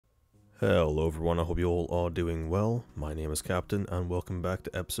Hello everyone, I hope you all are doing well. My name is Captain and welcome back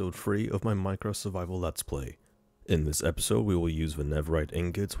to episode 3 of my Minecraft Survival Let's Play. In this episode we will use the netherite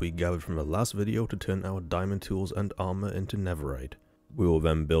ingots we gathered from the last video to turn our diamond tools and armor into netherite. We will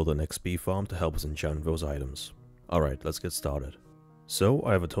then build an XP farm to help us enchant those items. Alright, let's get started. So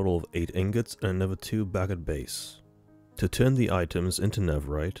I have a total of 8 ingots and another 2 back at base. To turn the items into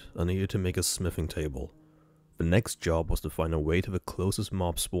netherite, I needed to make a smithing table. The next job was to find a way to the closest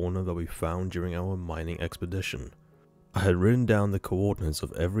mob spawner that we found during our mining expedition. I had written down the coordinates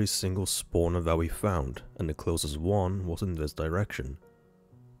of every single spawner that we found, and the closest one was in this direction.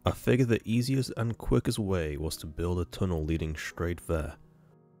 I figured the easiest and quickest way was to build a tunnel leading straight there.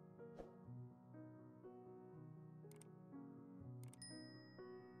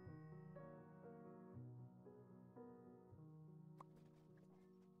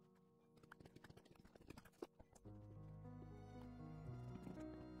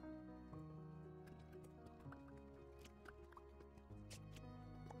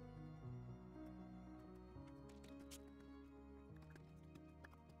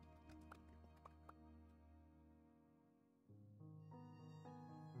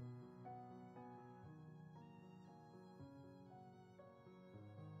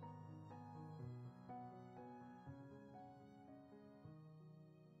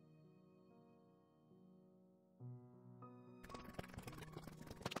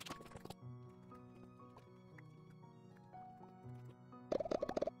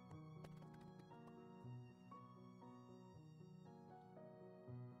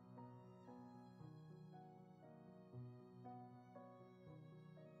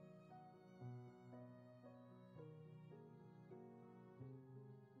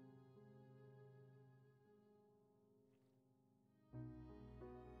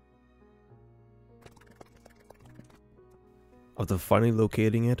 After finally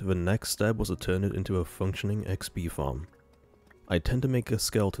locating it, the next step was to turn it into a functioning XP farm. I tend to make a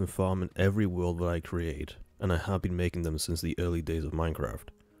skeleton farm in every world that I create, and I have been making them since the early days of Minecraft.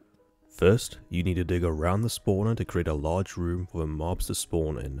 First, you need to dig around the spawner to create a large room for the mobs to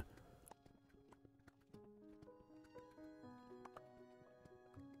spawn in.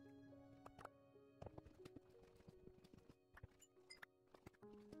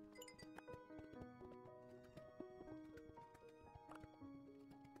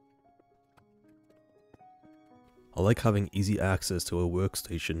 I like having easy access to a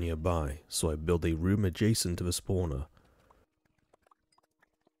workstation nearby, so I built a room adjacent to the spawner.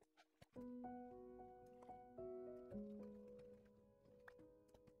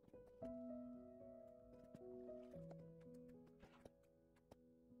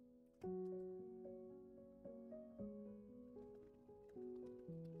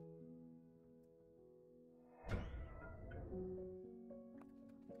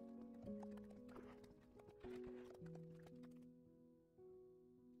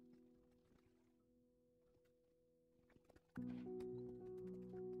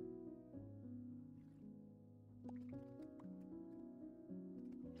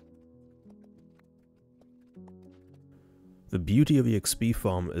 The beauty of the XP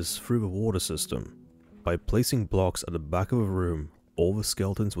farm is through the water system. By placing blocks at the back of a room, all the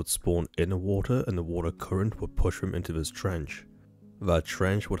skeletons would spawn in the water and the water current would push them into this trench. That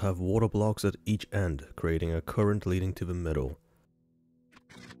trench would have water blocks at each end, creating a current leading to the middle.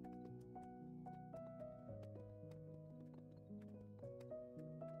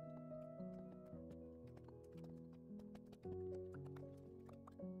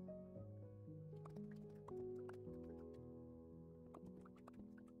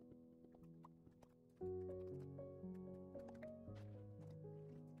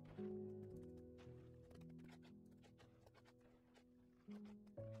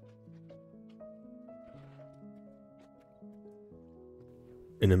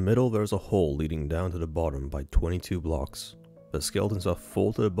 In the middle there is a hole leading down to the bottom by 22 blocks. The skeletons that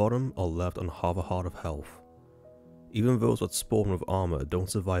fall to the bottom are left on half a heart of health. Even those that spawn with armor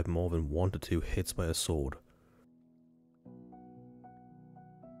don't survive more than 1 to 2 hits by a sword.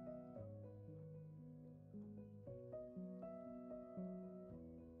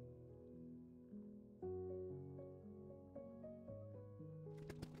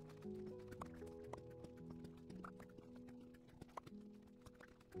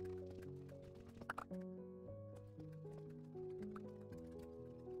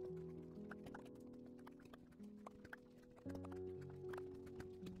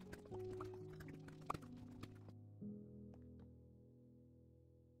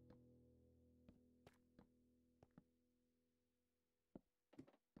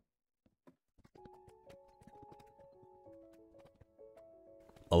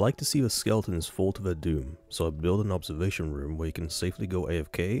 I like to see the skeletons fall to their doom, so I build an observation room where you can safely go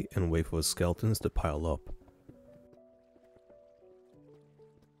AFK and wait for the skeletons to pile up.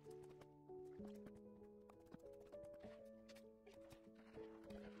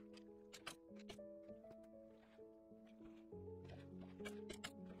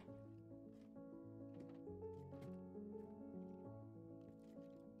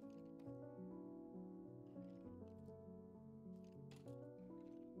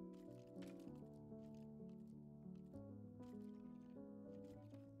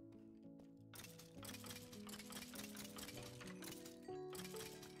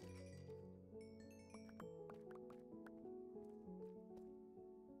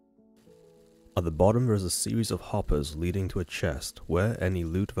 At the bottom there is a series of hoppers leading to a chest where any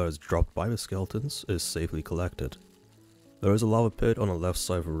loot that is dropped by the skeletons is safely collected. There is a lava pit on the left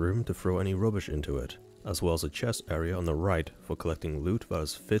side of the room to throw any rubbish into it, as well as a chest area on the right for collecting loot that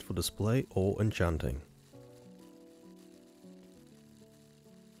is fit for display or enchanting.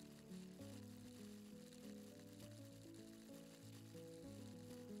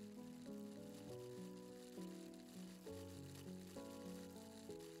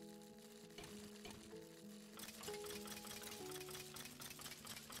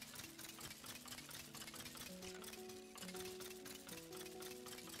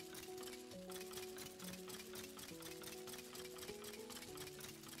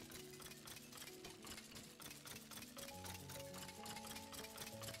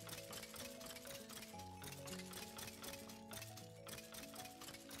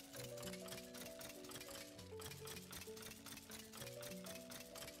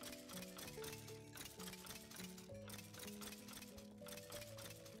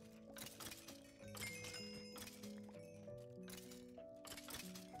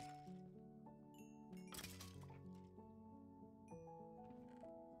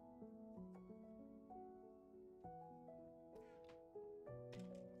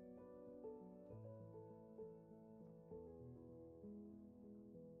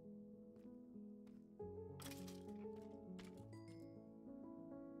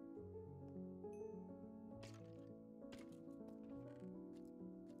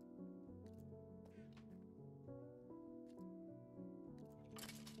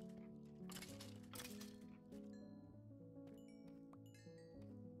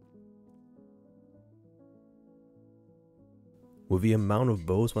 With the amount of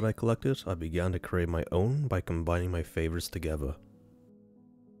bows that I collected, I began to create my own by combining my favorites together.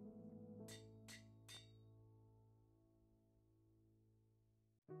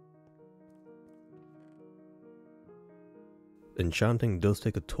 Enchanting does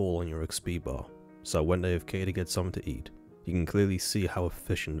take a toll on your XP bar, so I went AFK to get something to eat. You can clearly see how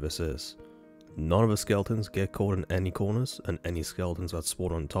efficient this is. None of the skeletons get caught in any corners, and any skeletons that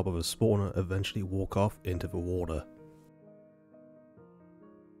spawn on top of a spawner eventually walk off into the water.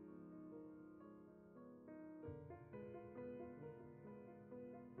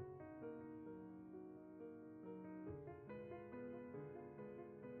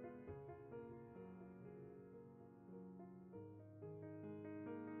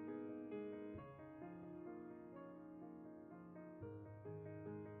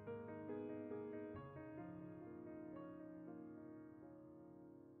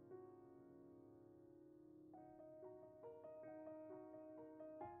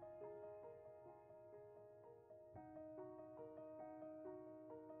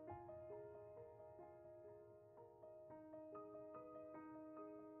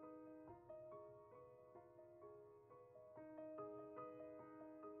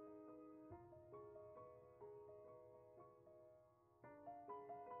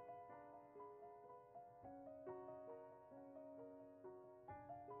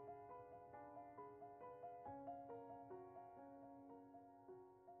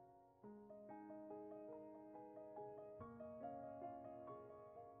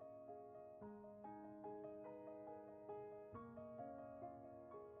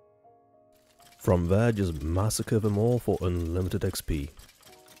 From there, just massacre them all for unlimited XP.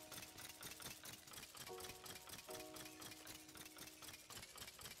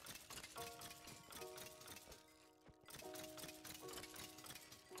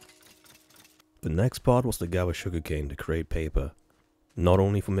 The next part was to gather sugarcane to create paper, not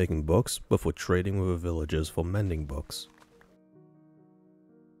only for making books, but for trading with the villagers for mending books.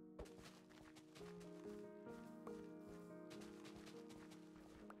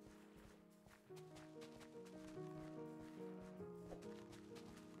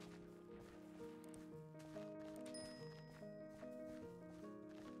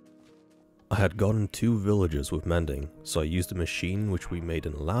 I had gotten 2 villagers with mending, so I used a machine which we made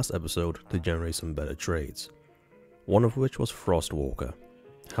in the last episode to generate some better trades. One of which was Frostwalker.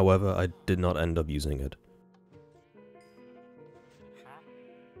 However, I did not end up using it.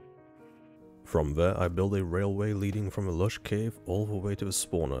 From there, I built a railway leading from a lush cave all the way to the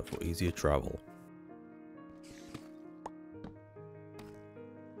spawner for easier travel.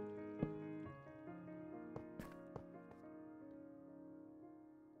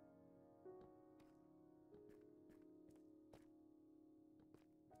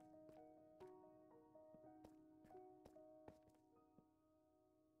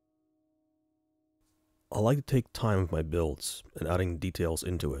 I like to take time with my builds and adding details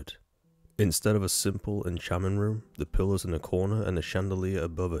into it. Instead of a simple enchantment room, the pillars in the corner and the chandelier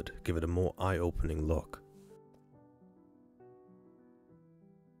above it give it a more eye-opening look.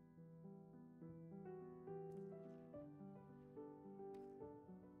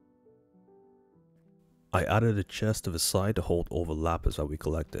 I added a chest to the side to hold all the lapis that we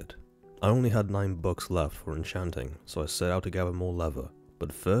collected. I only had 9 books left for enchanting, so I set out to gather more leather.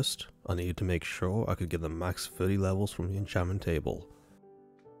 But first, I needed to make sure I could get the max 30 levels from the enchantment table.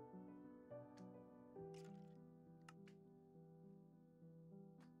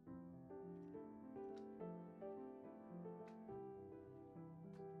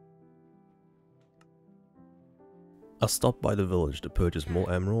 I stopped by the village to purchase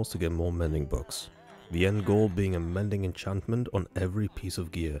more emeralds to get more mending books. The end goal being a mending enchantment on every piece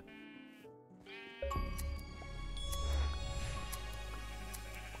of gear.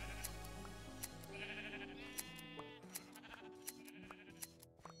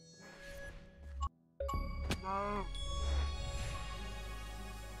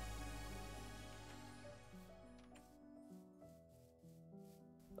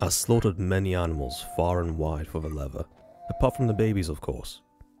 I slaughtered many animals far and wide for the leather, apart from the babies of course.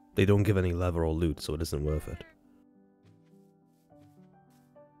 They don't give any leather or loot, so it isn't worth it.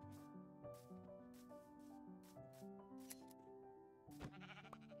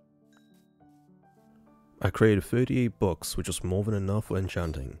 I created 38 books, which was more than enough for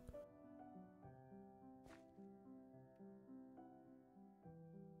enchanting.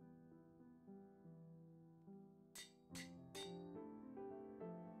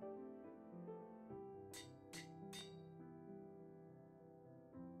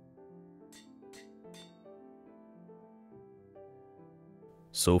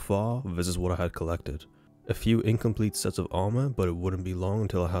 So far, this is what I had collected. A few incomplete sets of armor, but it wouldn't be long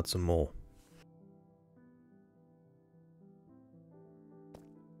until I had some more.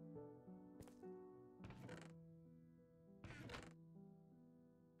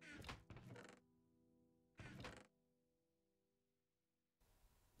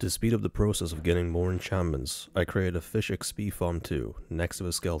 To speed up the process of getting more enchantments, I created a fish XP farm too, next to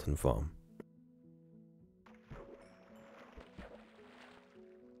the skeleton farm.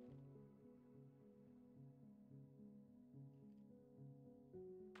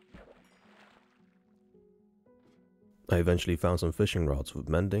 I eventually found some fishing rods with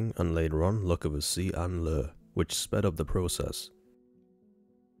mending and later on luck of a sea and lure, which sped up the process.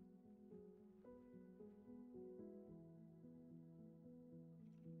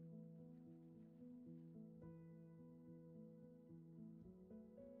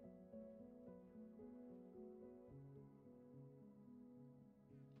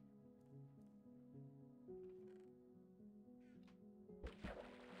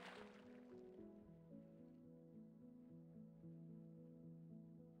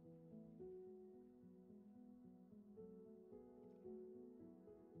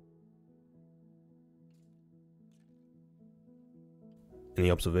 In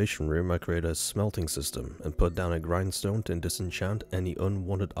the observation room, I created a smelting system and put down a grindstone to disenchant any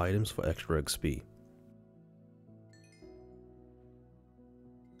unwanted items for extra XP.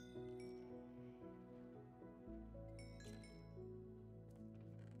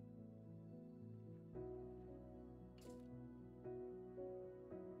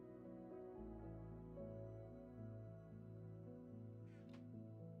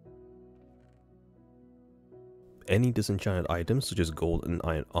 Any disenchanted items such as gold and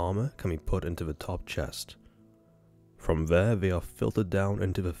iron armor can be put into the top chest. From there they are filtered down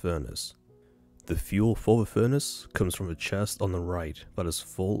into the furnace. The fuel for the furnace comes from the chest on the right that is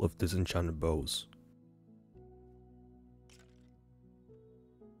full of disenchanted bows.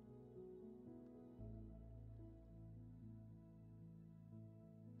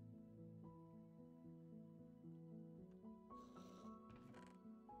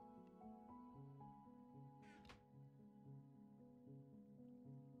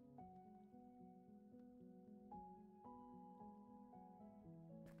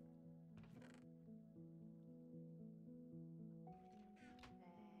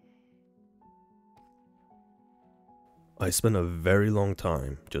 I spent a very long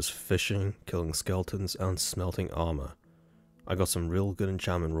time just fishing, killing skeletons, and smelting armor. I got some real good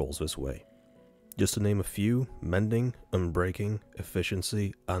enchantment rolls this way. Just to name a few: mending, unbreaking,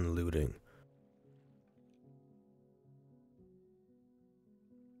 efficiency, and looting.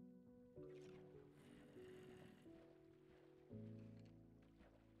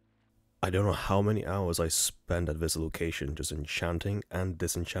 I don't know how many hours I spent at this location just enchanting and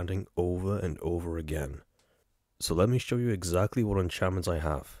disenchanting over and over again. So let me show you exactly what enchantments I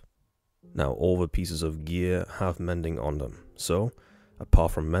have. Now all the pieces of gear have mending on them, so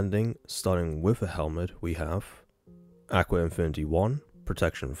apart from mending, starting with the helmet, we have Aqua Infinity 1,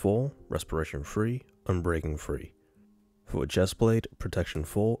 Protection 4, Respiration 3, Unbreaking 3. For a chestplate, Protection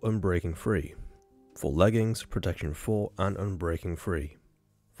 4, Unbreaking 3. For leggings, Protection 4 and Unbreaking 3.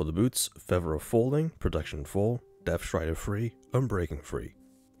 For the boots, Feather of Falling, Protection 4, Death Strider 3, Unbreaking 3.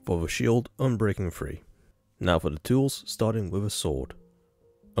 For the shield, Unbreaking 3. Now for the tools, starting with a sword.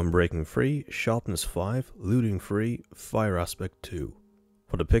 Unbreaking 3, Sharpness 5, Looting 3, Fire Aspect 2.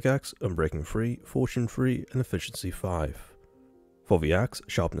 For the pickaxe, Unbreaking 3, Fortune 3, and Efficiency 5. For the axe,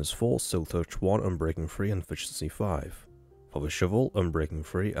 Sharpness 4, Silk Touch 1, Unbreaking 3, and Efficiency 5. For the shovel, Unbreaking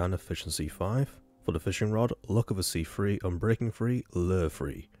 3 and Efficiency 5. For the fishing rod, Luck of the Sea 3, Unbreaking 3, Lure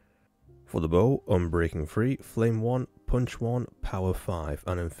 3. For the bow, Unbreaking 3, Flame 1, Punch 1, Power 5,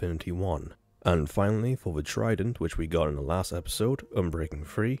 and Infinity 1. And finally, for the trident, which we got in the last episode, Unbreaking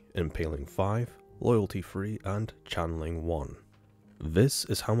 3, Impaling 5, Loyalty 3, and Channeling 1. This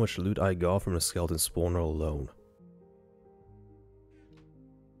is how much loot I got from the skeleton spawner alone.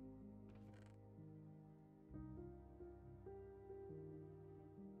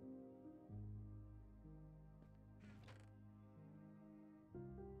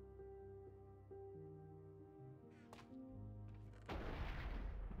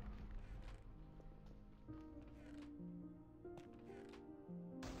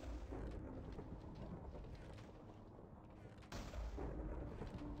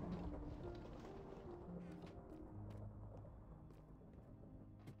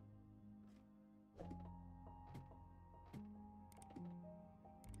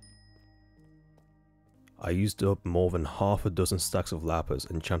 I used up more than half a dozen stacks of lapis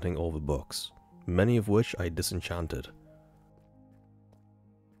enchanting all the books, many of which I disenchanted.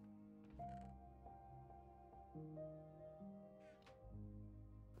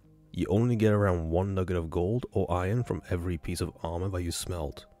 You only get around 1 nugget of gold or iron from every piece of armor that you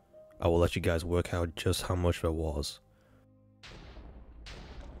smelt. I will let you guys work out just how much there was.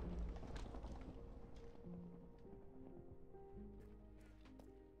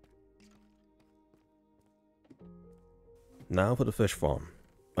 Now for the fish farm.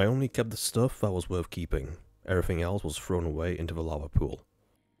 I only kept the stuff that was worth keeping. Everything else was thrown away into the lava pool.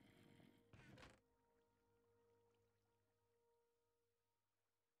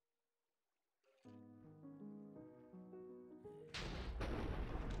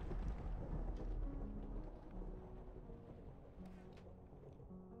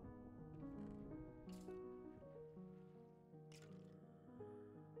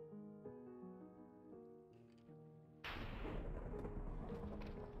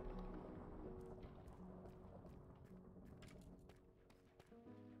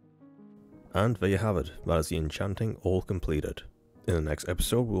 And there you have it, that is the enchanting all completed. In the next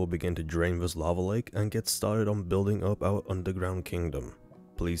episode we will begin to drain this lava lake and get started on building up our underground kingdom.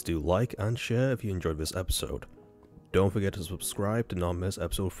 Please do like and share if you enjoyed this episode. Don't forget to subscribe to not miss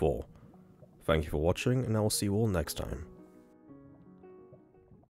episode 4. Thank you for watching and I will see you all next time.